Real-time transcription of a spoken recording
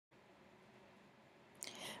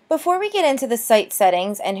Before we get into the site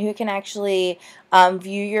settings and who can actually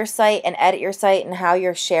view your site and edit your site and how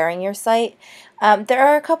you're sharing your site, there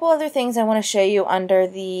are a couple other things I want to show you under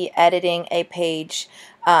the editing a page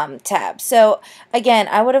tab. So again,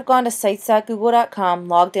 I would have gone to sites.google.com,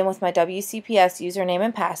 logged in with my WCPS username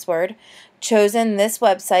and password, chosen this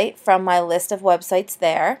website from my list of websites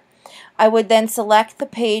there. I would then select the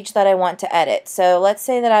page that I want to edit. So let's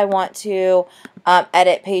say that I want to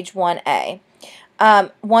edit page 1A.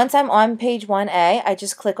 Once I'm on page 1A, I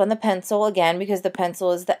just click on the pencil again because the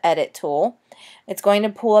pencil is the edit tool. It's going to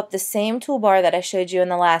pull up the same toolbar that I showed you in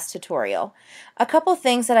the last tutorial. A couple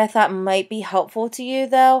things that I thought might be helpful to you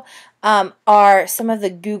though are some of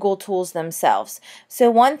the Google tools themselves.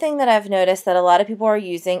 So one thing that I've noticed that a lot of people are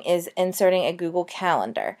using is inserting a Google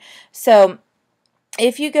Calendar. So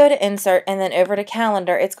if you go to Insert and then over to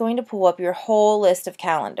Calendar, it's going to pull up your whole list of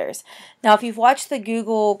calendars. Now, if you've watched the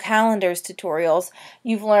Google Calendars tutorials,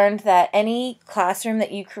 you've learned that any classroom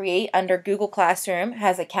that you create under Google Classroom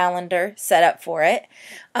has a calendar set up for it.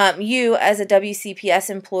 You, as a WCPS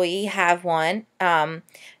employee, have one.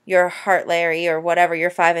 Your Heart Larry or whatever your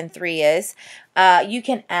 5 and 3 is. You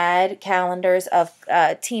can add calendars of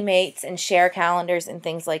teammates and share calendars and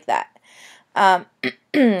things like that.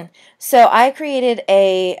 So I created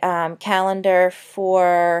a calendar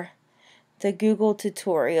for the Google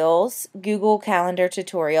tutorials, Google Calendar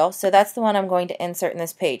tutorial. So that's the one I'm going to insert in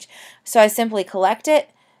this page. So I simply select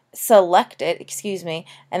it, excuse me,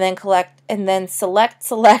 and then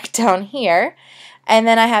select down here. And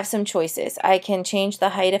then I have some choices. I can change the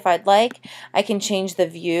height if I'd like. I can change the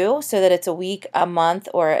view so that it's a week, a month,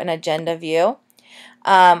 or an agenda view.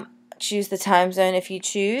 Choose the time zone if you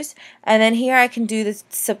choose, and then here I can do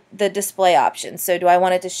the display options. So do I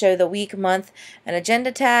want it to show the week, month, and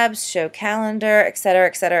agenda tabs, show calendar, etc.,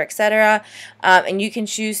 etc., etc. And you can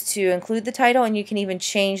choose to include the title, and you can even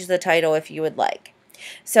change the title if you would like.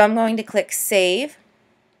 So I'm going to click Save,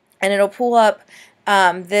 and it'll pull up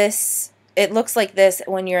this. It looks like this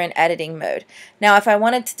when you're in editing mode. Now if I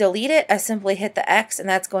wanted to delete it, I simply hit the X and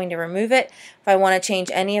that's going to remove it. If I want to change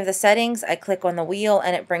any of the settings, I click on the wheel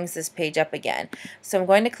and it brings this page up again. So I'm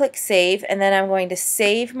going to click Save, and then I'm going to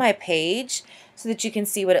save my page so that you can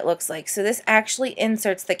see what it looks like. So this actually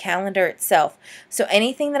inserts the calendar itself. So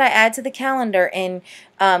anything that I add to the calendar in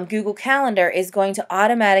Google Calendar is going to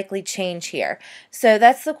automatically change here. So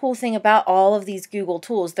that's the cool thing about all of these Google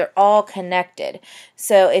tools. They're all connected.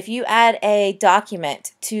 So if you add a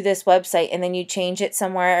document to this website and then you change it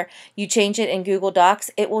somewhere, you change it in Google Docs,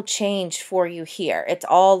 it will change for you here. It's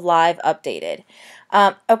all live updated.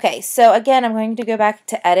 Okay, so again, I'm going to go back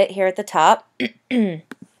to Edit here at the top.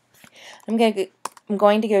 I'm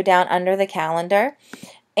going to go down under the calendar,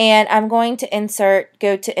 and I'm going to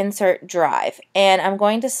go to Insert Drive, and I'm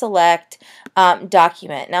going to select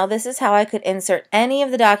Document. Now this is how I could insert any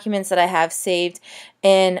of the documents that I have saved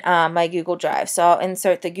in my Google Drive. So I'll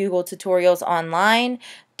insert the Google Tutorials Online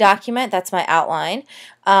document. That's my outline.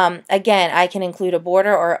 Again, I can include a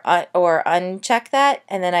border or uncheck that,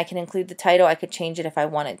 and then I can include the title. I could change it if I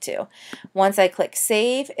wanted to. Once I click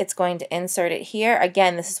Save, it's going to insert it here.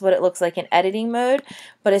 Again, this is what it looks like in editing mode,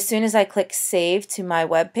 but as soon as I click Save to my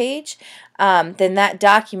web page, then that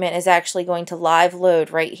document is actually going to live load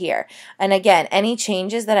right here. And again, any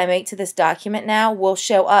changes that I make to this document now will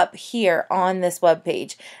show up here on this web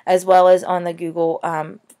page, as well as on the Google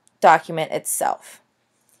document itself.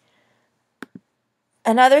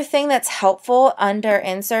 Another thing that's helpful under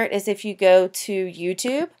Insert is if you go to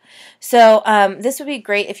YouTube. So this would be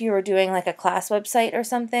great if you were doing like a class website or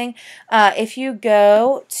something. If you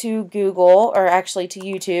go to Google, or actually to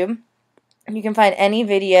YouTube, you can find any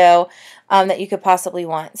video that you could possibly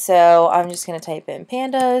want. So I'm just going to type in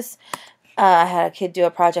pandas. I had a kid do a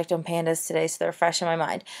project on pandas today, so they're fresh in my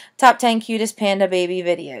mind. Top 10 cutest panda baby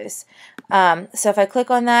videos. So if I click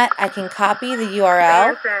on that, I can copy the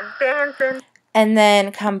URL. And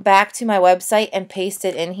then come back to my website and paste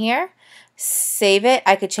it in here. Save it.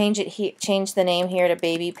 I could change the name here to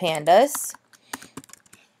Baby Pandas.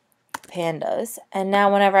 And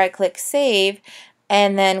now whenever I click Save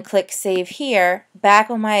and then click Save here, back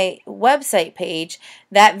on my website page,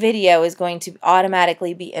 that video is going to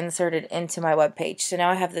automatically be inserted into my web page. So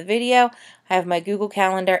now I have the video, I have my Google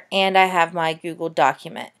Calendar, and I have my Google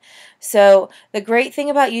document. So the great thing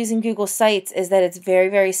about using Google Sites is that it's very,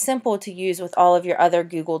 very simple to use with all of your other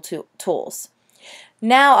Google tools.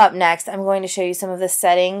 Now up next, I'm going to show you some of the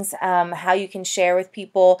settings, how you can share with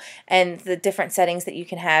people, and the different settings that you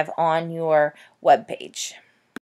can have on your web page.